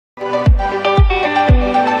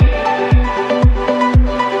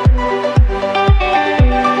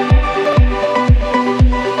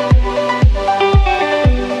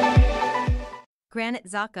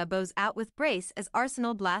Xhaka bows out with brace as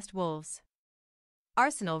Arsenal blast Wolves.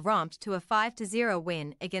 Arsenal romped to a 5-0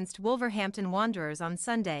 win against Wolverhampton Wanderers on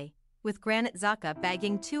Sunday, with Granit Xhaka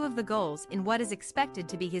bagging 2 of the goals in what is expected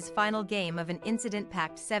to be his final game of an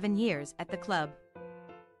incident-packed 7 years at the club.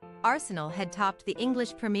 Arsenal had topped the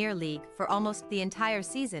English Premier League for almost the entire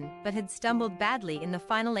season but had stumbled badly in the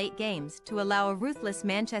final 8 games to allow a ruthless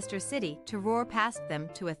Manchester City to roar past them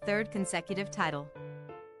to a 3rd consecutive title.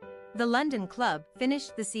 The London club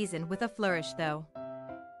finished the season with a flourish though.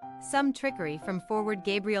 Some trickery from forward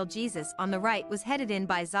Gabriel Jesus on the right was headed in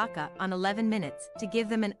by Xhaka on 11 minutes to give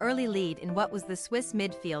them an early lead in what was the Swiss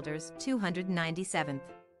midfielder's 297th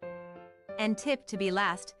and tipped to be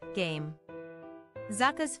last game.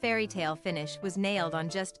 Xhaka's fairy tale finish was nailed on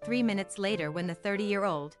just 3 minutes later when the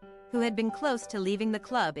 30-year-old, who had been close to leaving the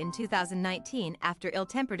club in 2019 after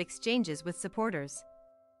ill-tempered exchanges with supporters,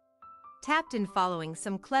 tapped in following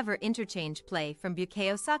some clever interchange play from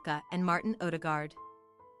Bukayo Saka and Martin Odegaard.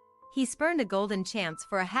 He spurned a golden chance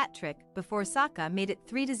for a hat-trick before Saka made it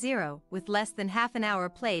 3-0 with less than half an hour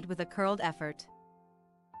played with a curled effort.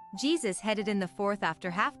 Jesus headed in the 4th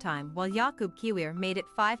after halftime while Jakub Kiwior made it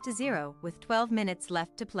 5-0 with 12 minutes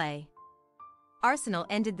left to play. Arsenal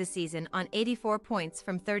ended the season on 84 points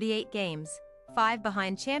from 38 games, 5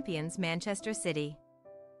 behind champions Manchester City.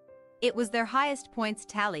 It was their highest points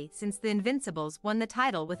tally since the Invincibles won the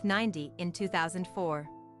title with 90 in 2004.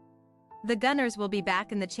 The Gunners will be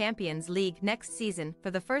back in the Champions League next season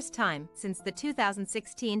for the first time since the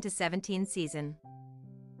 2016-17 season.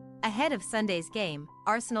 Ahead of Sunday's game,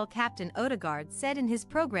 Arsenal captain Odegaard said in his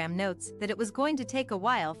program notes that it was going to take a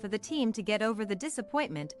while for the team to get over the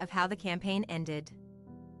disappointment of how the campaign ended.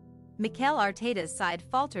 Mikel Arteta's side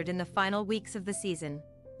faltered in the final weeks of the season,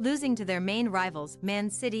 losing to their main rivals Man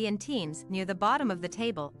City and teams near the bottom of the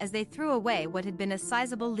table as they threw away what had been a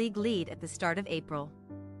sizable league lead at the start of April.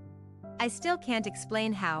 "I still can't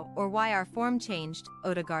explain how or why our form changed,"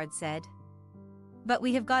 Odegaard said. "But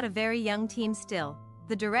we have got a very young team still.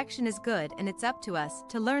 The direction is good and it's up to us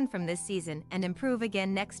to learn from this season and improve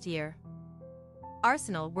again next year."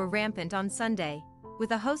 Arsenal were rampant on Sunday,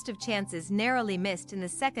 with a host of chances narrowly missed in the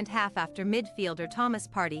second half after midfielder Thomas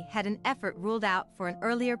Partey had an effort ruled out for an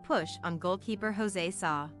earlier push on goalkeeper Jose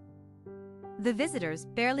Sa. The visitors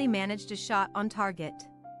barely managed a shot on target.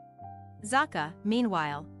 Xhaka,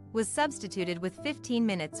 meanwhile, was substituted with 15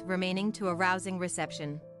 minutes remaining to a rousing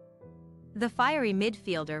reception. The fiery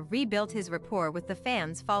midfielder rebuilt his rapport with the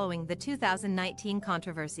fans following the 2019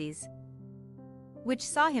 controversies, which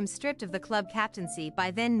saw him stripped of the club captaincy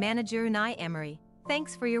by then-manager Unai Emery.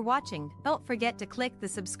 Thanks for your watching. Don't forget to click the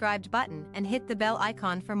subscribed button and hit the bell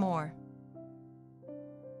icon for more.